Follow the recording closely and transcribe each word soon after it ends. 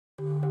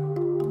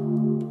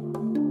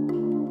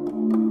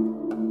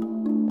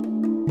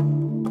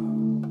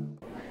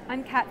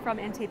Kat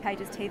from NT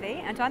Pages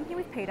TV, and I'm here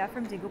with Peter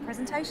from Dingle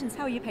Presentations.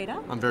 How are you, Peter?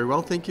 I'm very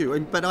well, thank you.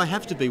 But I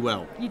have to be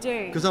well. You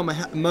do? Because I'm a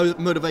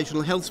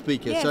motivational health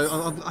speaker, yes.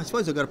 So I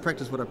suppose I've got to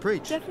practice what I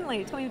preach.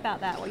 Definitely. Tell me about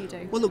that, what you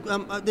do. Well,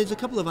 look, there's a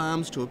couple of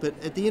arms to it,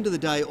 but at the end of the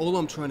day, all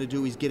I'm trying to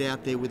do is get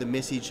out there with a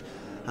message,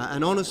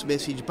 an honest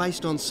message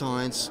based on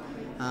science,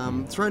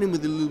 thrown in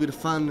with a little bit of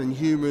fun and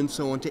humour and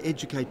so on to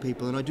educate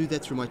people. And I do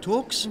that through my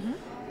talks. Mm-hmm.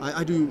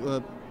 I do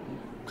a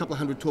couple of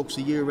hundred talks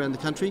a year around the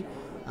country.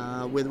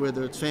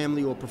 Whether it's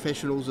family or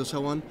professionals or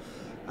so on,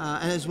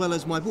 and as well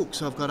as my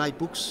books. I've got 8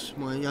 books,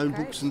 my own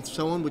books and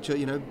so on, which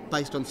are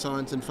based on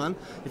science and fun.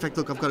 In fact,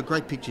 look, I've got a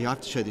great picture here. I have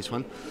to show this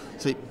one.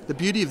 See, the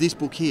beauty of this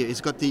book here is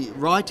got the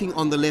writing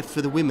on the left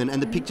for the women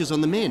and the pictures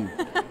on the men.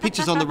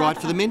 Pictures on the right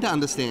for the men to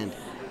understand.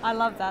 I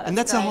love that. And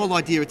that's the whole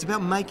idea. It's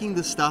about making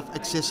the stuff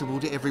accessible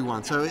to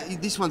everyone. So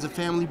this one's a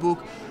family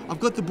book. I've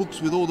got the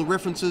books with all the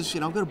references.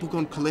 I've got a book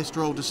on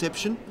cholesterol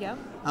deception. Yeah.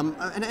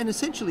 And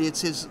essentially it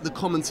says the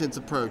common sense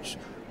approach.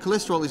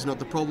 Cholesterol is not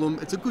the problem.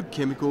 It's a good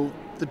chemical.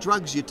 The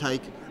drugs you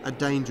take are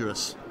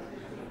dangerous.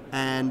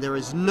 And there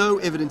is no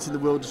evidence in the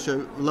world to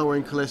show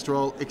lowering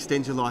cholesterol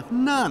extends your life.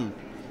 None.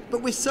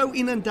 But we're so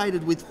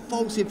inundated with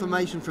false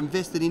information from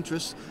vested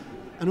interests.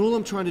 And all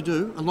I'm trying to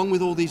do, along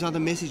with all these other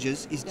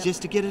messages, is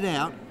just to get it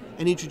out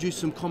and introduce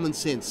some common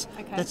sense.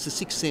 Okay. That's the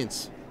 6th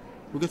sense.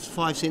 We've got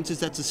 5 senses,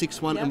 that's the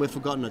 6th one, and we've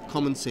forgotten it,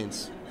 common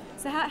sense.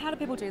 So how do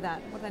people do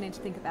that? What do they need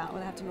to think about? What do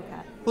they have to look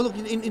at? Well, look,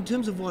 in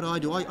terms of what I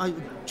do, I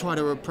try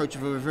to approach it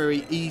from a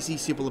very easy,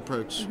 simple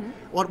approach. Mm-hmm.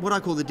 What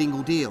I call the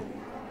Dingle deal.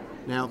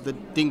 Now, the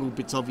Dingle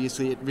bit's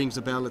obviously, it rings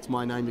a bell, it's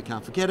my name, you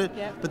can't forget it.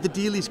 Yep. But the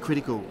deal is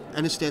critical,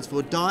 and it stands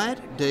for diet,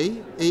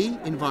 D, E,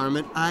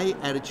 environment, A,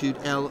 attitude,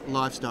 L,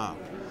 lifestyle.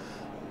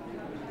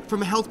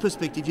 From a health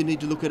perspective, you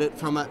need to look at it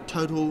from a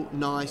total,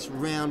 nice,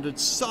 rounded,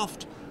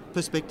 soft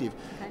perspective.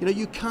 Okay.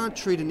 You can't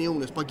treat an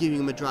illness by giving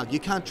them a drug. You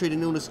can't treat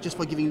an illness just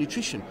by giving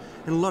nutrition.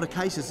 In a lot of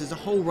cases, there's a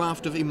whole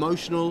raft of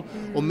emotional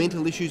or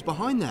mental issues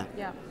behind that.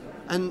 Yeah.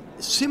 And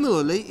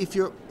similarly, if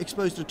you're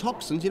exposed to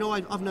toxins,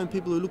 I've known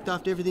people who looked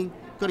after everything,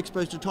 got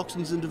exposed to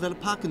toxins and developed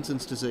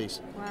Parkinson's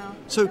disease. Wow.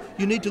 So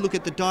you need to look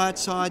at the diet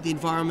side, the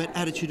environment,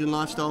 attitude and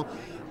lifestyle,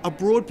 a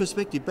broad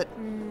perspective. But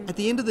at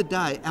the end of the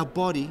day, our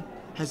body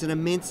has an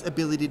immense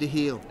ability to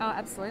heal. Oh,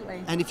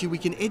 absolutely. And if we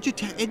can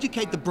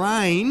educate the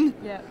brain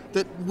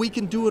that we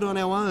can do it on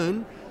our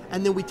own,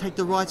 and then we take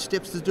the right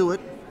steps to do it,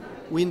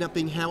 we end up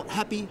being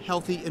happy,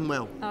 healthy and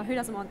well. Oh, who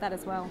doesn't want that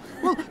as well?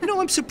 Well,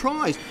 I'm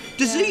surprised.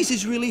 Disease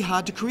is really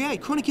hard to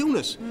create. Chronic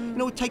illness.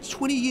 It takes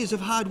 20 years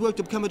of hard work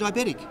to become a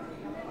diabetic.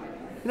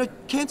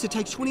 Cancer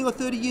takes 20 or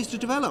 30 years to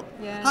develop.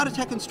 Yeah. Heart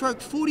attack and stroke,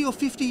 40 or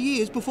 50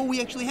 years before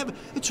we actually have it.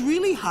 It's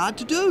really hard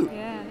to do.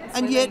 Yeah,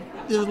 and yet,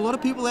 there's a lot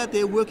of people out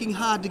there working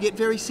hard to get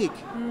very sick.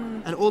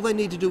 And all they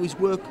need to do is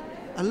work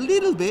a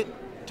little bit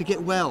to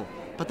get well.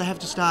 But they have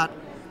to start,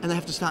 and they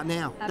have to start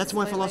now. Absolutely. That's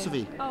my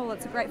philosophy. Oh,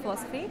 that's a great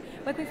philosophy.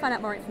 Where can we find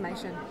out more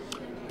information?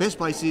 Best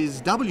place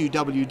is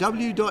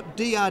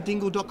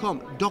www.drdingle.com,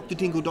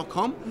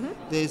 drdingle.com.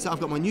 I've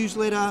got my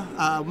newsletter,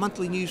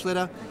 monthly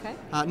newsletter. Okay.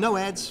 No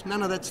ads,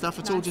 none of that stuff.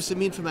 It's all just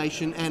some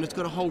information, and it's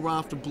got a whole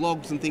raft of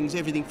blogs and things,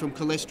 everything from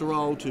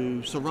cholesterol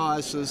to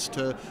psoriasis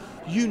to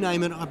you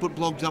name it. I put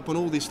blogs up on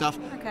all this stuff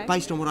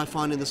based on what I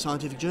find in the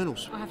scientific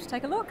journals. I'll have to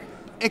take a look.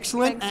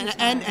 Excellent,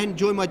 and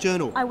join my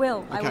journal. I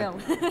will, okay. I will.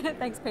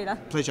 Thanks, Peter.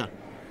 Pleasure.